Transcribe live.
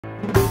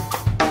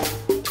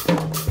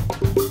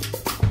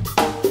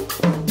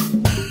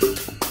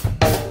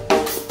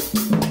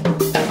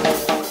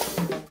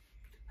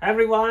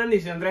everyone,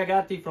 this is Andrea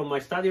Gatti from my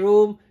study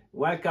room.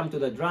 Welcome to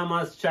the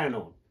Dramas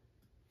channel.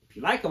 If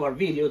you like our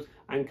videos,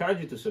 I encourage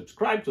you to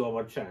subscribe to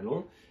our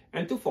channel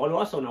and to follow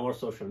us on our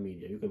social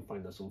media. You can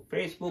find us on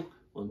Facebook,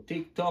 on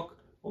TikTok,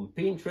 on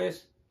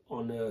Pinterest,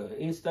 on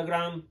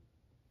Instagram.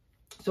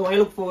 So I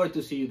look forward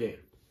to see you there.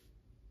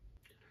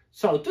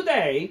 So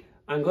today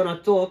I'm gonna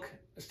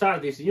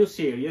start this new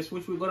series,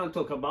 which we're gonna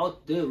talk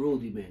about the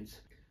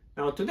rudiments.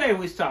 Now today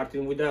we're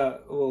starting with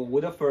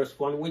the first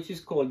one, which is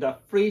called the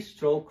free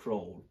stroke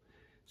roll.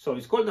 So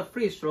it's called the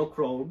free stroke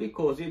roll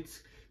because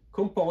it's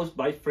composed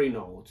by 3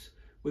 notes.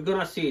 We're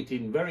gonna see it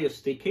in various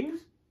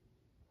stickings,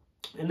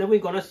 and then we're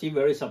gonna see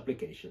various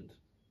applications.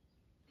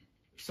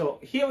 So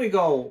here we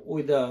go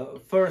with the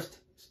first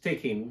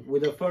sticking,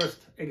 with the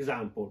first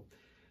example.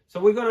 So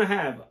we're gonna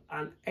have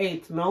an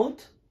 8th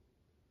note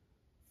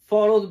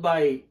followed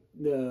by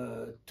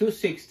the 2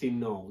 16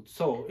 notes.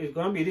 So it's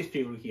gonna be this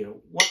figure here: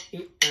 1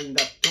 E and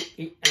a 2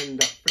 E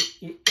and a 3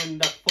 E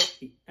and a 4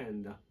 E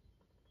and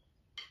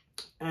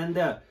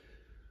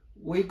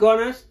we're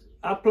gonna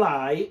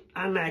apply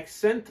an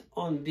accent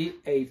on the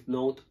 8th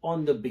note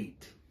on the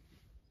beat.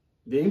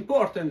 The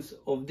importance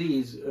of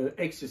these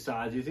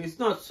exercises is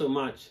not so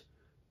much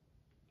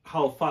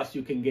how fast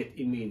you can get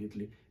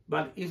immediately,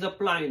 but is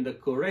applying the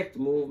correct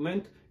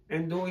movement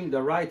and doing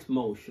the right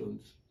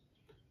motions.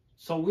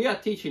 So we are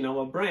teaching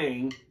our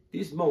brain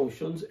these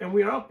motions and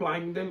we are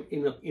applying them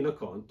in a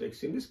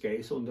context, in this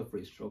case on the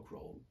free stroke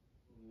roll.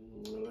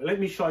 Let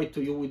me show it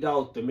to you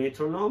without the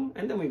metronome,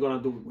 and then we're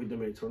gonna do it with the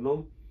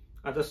metronome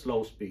at a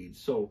slow speed.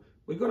 So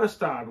we're gonna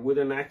start with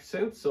an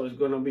accent. So it's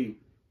gonna be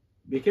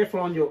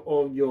careful on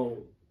your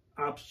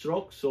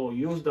upstroke. So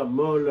use the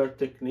Moeller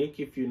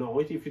technique if you know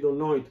it. If you don't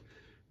know it,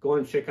 go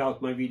and check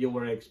out my video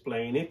where I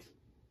explain it.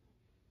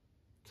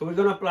 So we're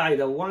gonna apply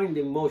the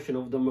winding motion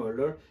of the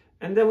Moeller,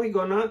 and then we're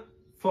gonna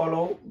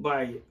follow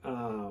by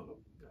a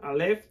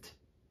left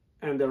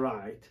and a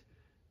right.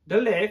 The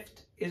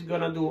left is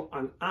gonna do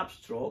an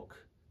upstroke,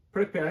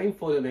 preparing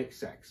for the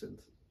next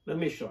accent. Let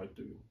me show it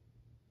to you.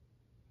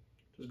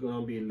 It's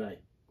gonna be like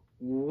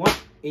 1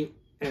 E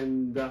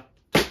and a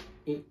 2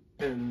 E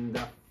and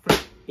a 3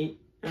 E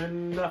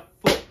and a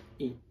 4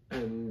 E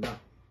and a.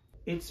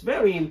 It's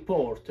very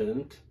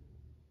important,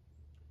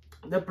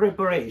 the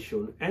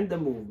preparation and the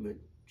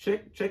movement.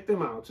 Check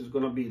them out. It's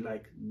gonna be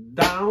like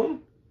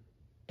down,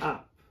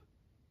 up,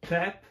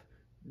 tap,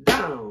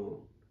 down,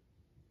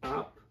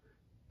 up,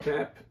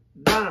 tap,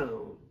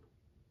 down,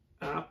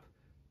 up,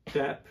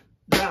 tap,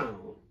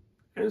 down,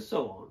 and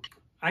so on.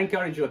 I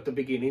encourage you at the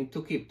beginning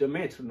to keep the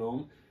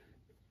metronome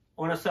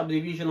on a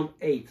subdivision of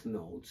 8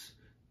 notes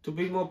to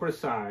be more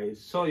precise.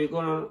 So you're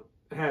gonna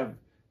have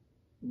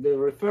the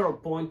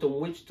referral point on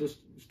which to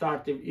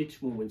start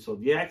each movement, so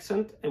the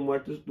accent and where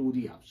to do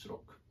the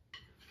upstroke.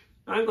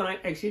 I'm gonna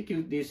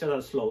execute this at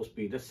a slow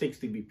speed, at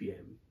 60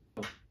 BPM.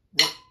 1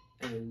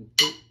 and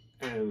 2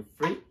 and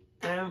 3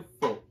 and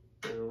 4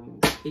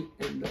 and 1 E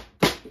and a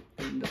 2 E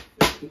and a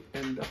 3 E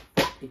and a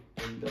 4 E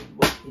and a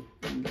 1 E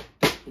and a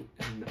 2 E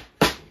and a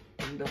 3 E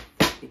and a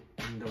 4 E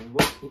and a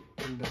 1 E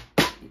and a 2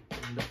 E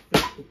and a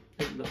 3 E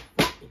and a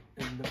 4 E and a 5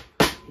 E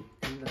and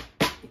a 2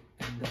 E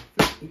and a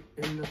 3 E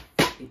and a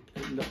 4 E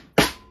and a.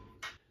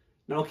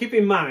 Now keep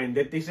in mind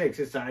that this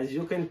exercise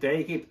you can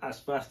take it as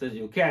fast as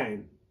you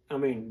can. I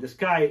mean, the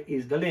sky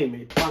is the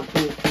limit. 1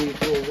 2 3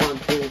 4 1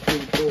 2 3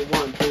 4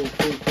 1 2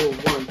 3 4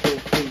 1 2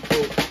 3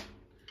 4.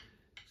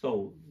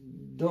 So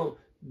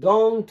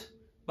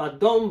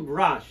don't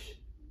rush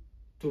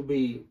to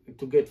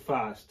get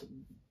fast.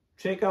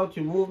 Check out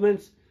your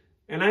movements,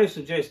 and I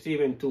suggest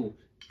even to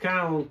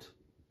count,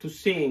 to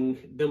sing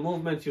the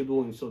movements you're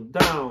doing. So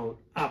down,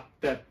 up,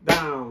 that,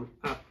 down,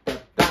 up,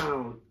 that,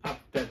 down, up,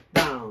 that,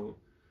 down,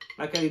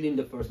 like I did in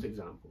the first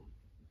example.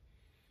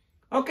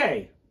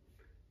 Okay.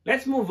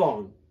 Let's move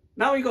on.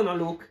 Now we're gonna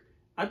look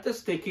at the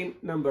sticking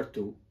number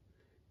 2.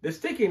 The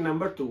sticking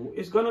number 2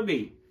 is gonna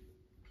be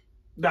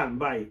done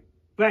by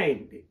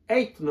playing the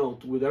 8th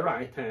note with the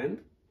right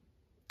hand,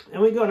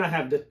 and we're gonna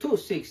have the 2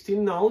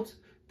 16 notes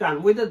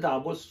done with a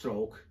double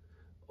stroke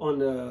on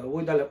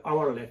with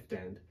our left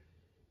hand.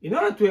 In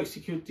order to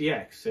execute the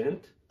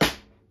accent,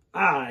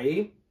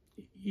 I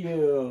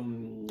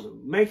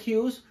make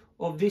use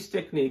of this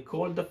technique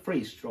called the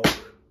free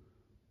stroke,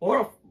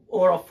 or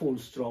a full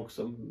stroke,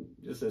 so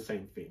just the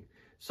same thing.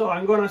 So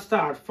I'm gonna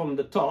start from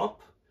the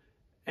top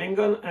and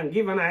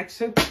give an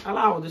accent,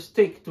 allow the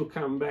stick to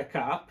come back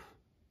up,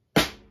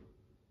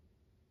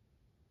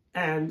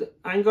 and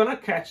I'm gonna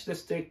catch the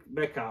stick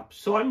back up.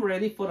 So I'm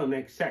ready for the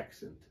next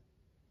accent.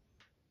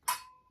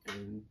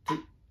 And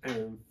 2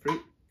 and 3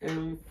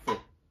 and 4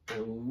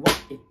 and 1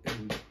 E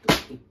and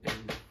 2 E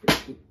and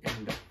 3 E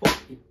and 4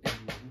 E and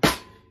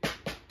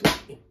 2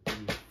 E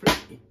and 3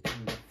 E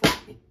and 4 E and 5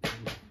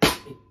 E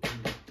and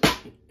 2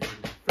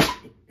 E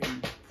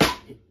and 3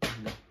 E and 4 E and 2 E and 3 E and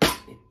 4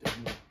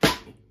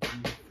 E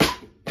and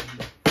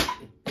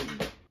 5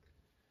 E.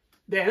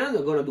 Then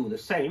I'm gonna do the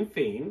same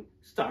thing,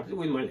 starting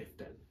with my left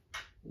hand.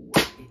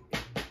 1 E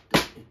and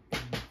 2 E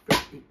and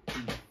 3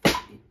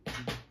 E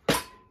and 4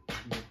 E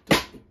and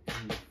 2 E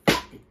and 3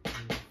 E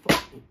and 4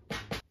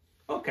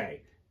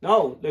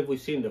 Now that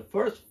we've seen the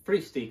first 3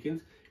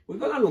 stickings, we're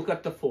gonna look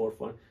at the fourth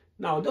one.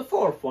 Now the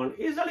fourth one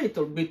is a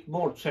little bit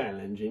more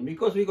challenging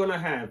because we're gonna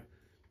have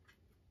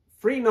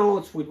 3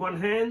 notes with one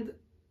hand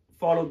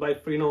followed by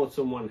 3 notes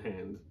on one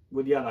hand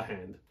with the other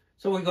hand.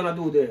 So we're gonna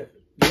do the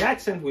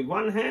accent with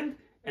one hand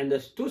and the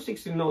 2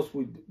 16 notes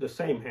with the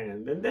same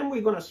hand, and then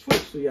we're gonna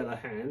switch to the other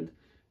hand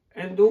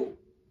and do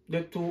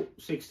the 2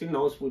 16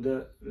 notes with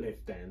the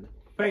left hand.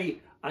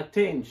 Pay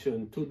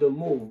attention to the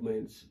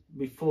movements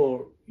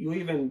before you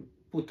even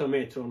put a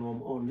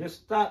metronome on.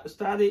 Just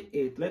study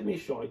it. Let me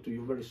show it to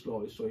you very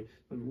slowly. So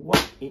 1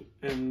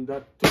 and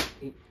 2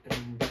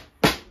 and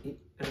 3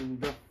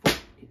 and 4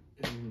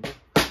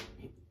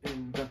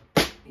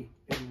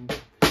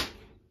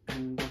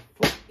 and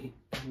 4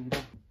 and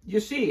you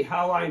see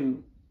how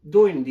I'm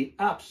doing the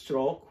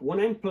upstroke when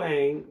I'm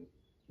playing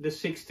the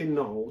 16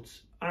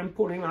 notes. I'm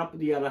pulling up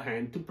the other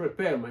hand to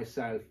prepare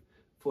myself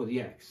for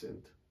the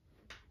accent.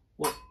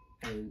 1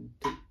 and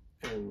 2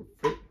 and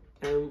 3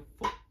 and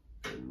 4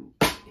 and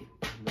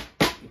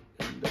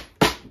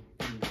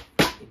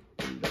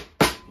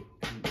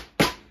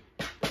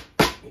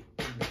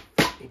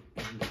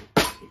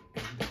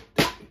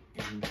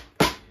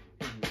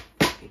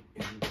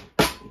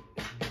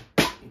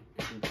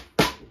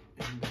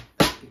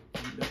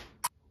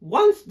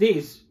once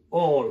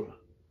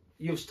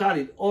you've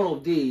studied all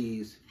of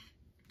these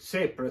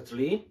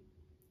separately,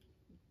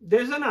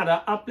 there's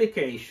another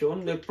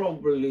application that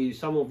probably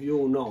some of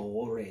you know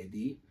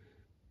already,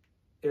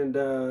 and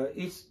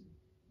it's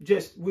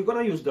just we're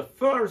gonna use the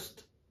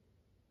first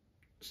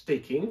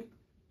sticking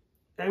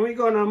and we're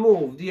gonna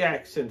move the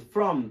accent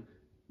from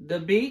the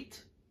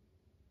beat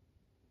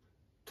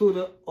to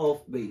the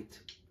off beat.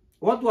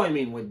 What do I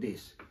mean with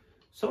this?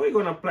 So we're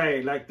gonna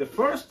play like the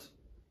first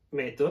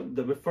method,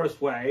 the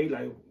first way,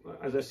 like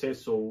as I said,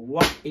 so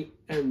 1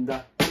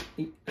 and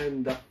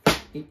and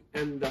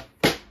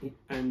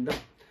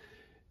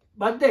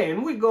but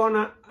then we're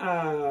gonna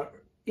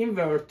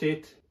invert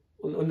it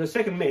on the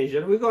second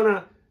measure. We're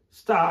gonna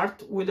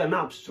start with an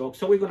upstroke,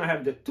 so we're gonna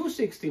have the 2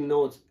 16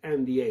 notes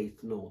and the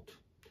 8th note.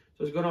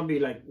 So it's gonna be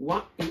like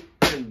 1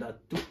 and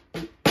 2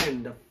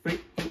 and 3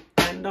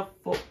 and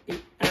 4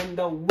 and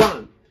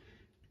 1,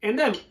 and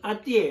then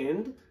at the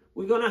end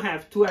we're gonna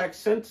have 2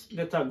 accents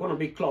that are gonna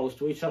be close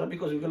to each other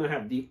because we're gonna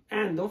have the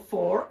end of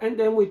 4, and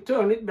then we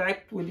turn it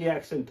back with the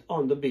accent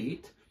on the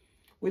beat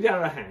with the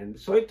other hand,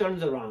 so it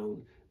turns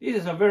around. This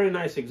is a very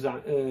nice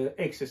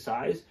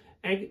exercise,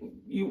 and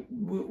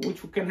which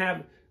can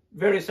have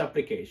various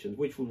applications,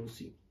 which we will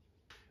see.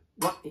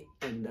 1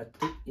 and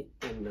 2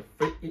 and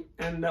 3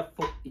 and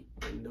 4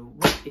 and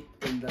 1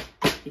 and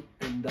 2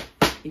 and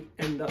 3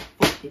 and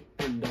 4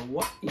 and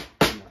 1 and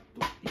 2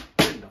 and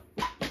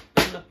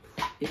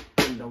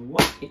 4 and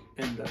 1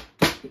 and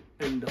 2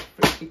 and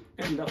 3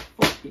 and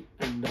 4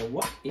 and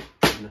 1 and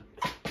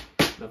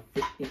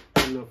 3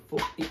 and 4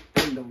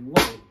 and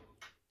 1.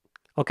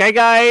 Okay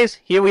guys,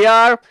 here we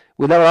are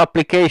with our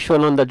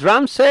application on the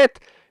drum set.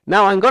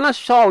 Now I'm gonna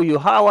show you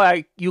how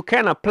you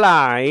can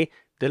apply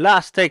the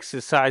last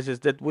exercises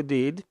that we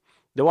did,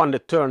 the one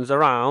that turns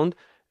around,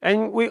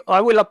 and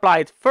I will apply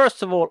it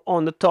first of all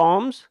on the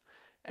toms,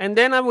 and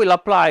then I will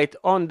apply it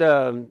on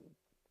the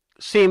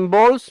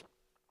cymbals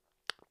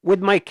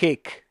with my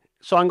kick.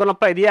 So I'm gonna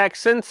play the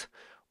accents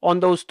on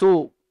those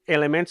 2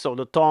 elements, so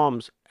the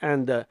toms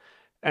and the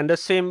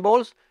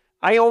cymbals.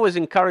 I always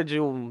encourage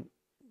you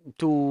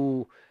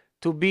to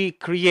be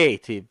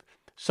creative.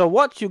 So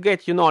once you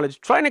get your knowledge,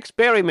 try and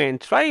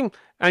experiment, try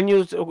and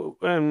use,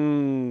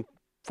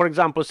 for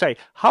example, say,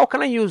 how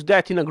can I use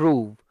that in a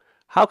groove?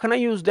 How can I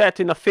use that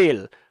in a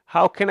fill?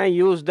 How can I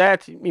use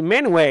that in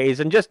many ways?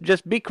 And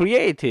just be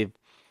creative.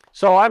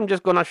 So I'm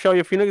just gonna show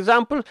you a few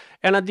examples,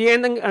 and at the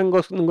end I'm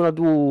gonna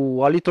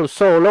do a little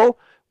solo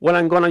when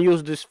I'm gonna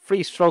use this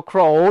 3-stroke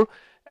roll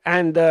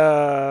and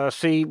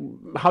see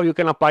how you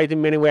can apply it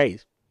in many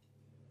ways.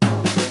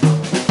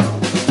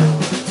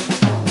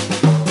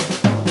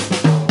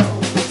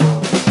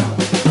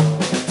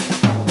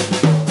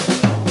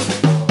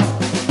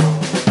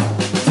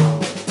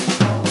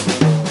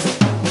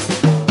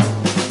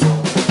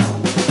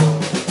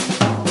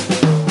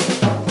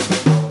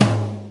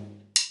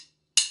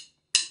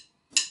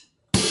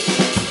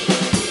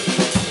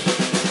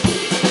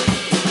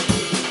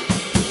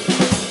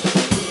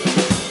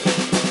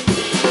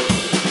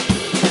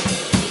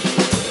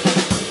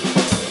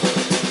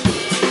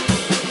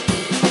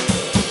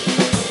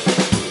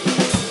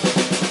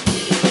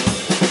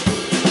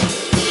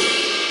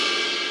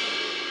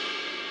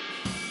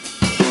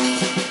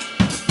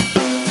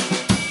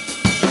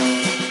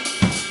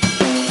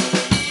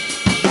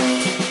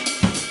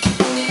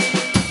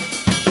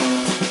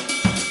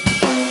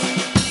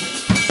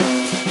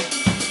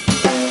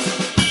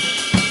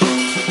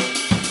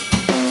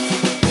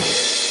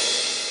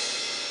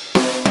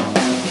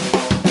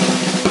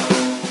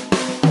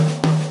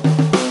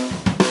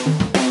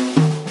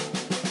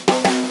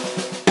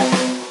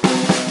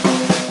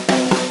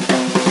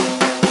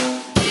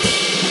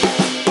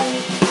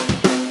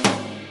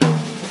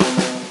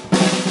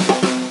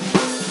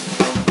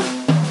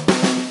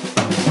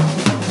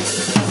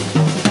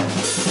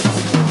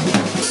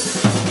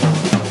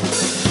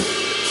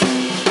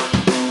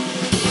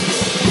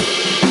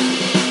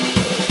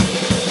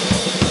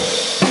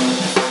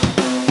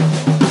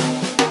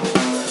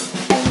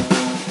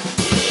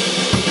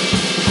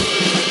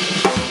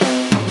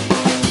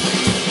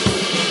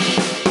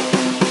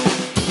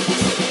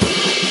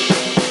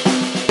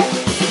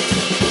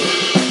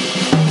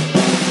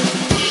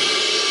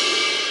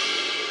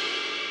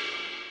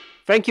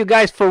 Thank you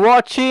guys for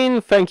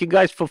watching. Thank you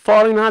guys for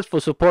following us, for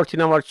supporting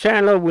our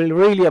channel. We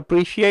really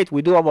appreciate.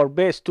 We do our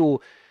best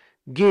to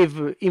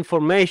give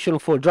information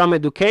for drum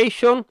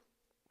education.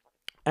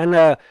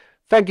 And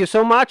thank you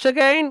so much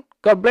again.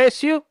 God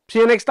bless you. See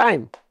you next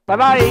time. Bye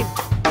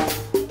bye.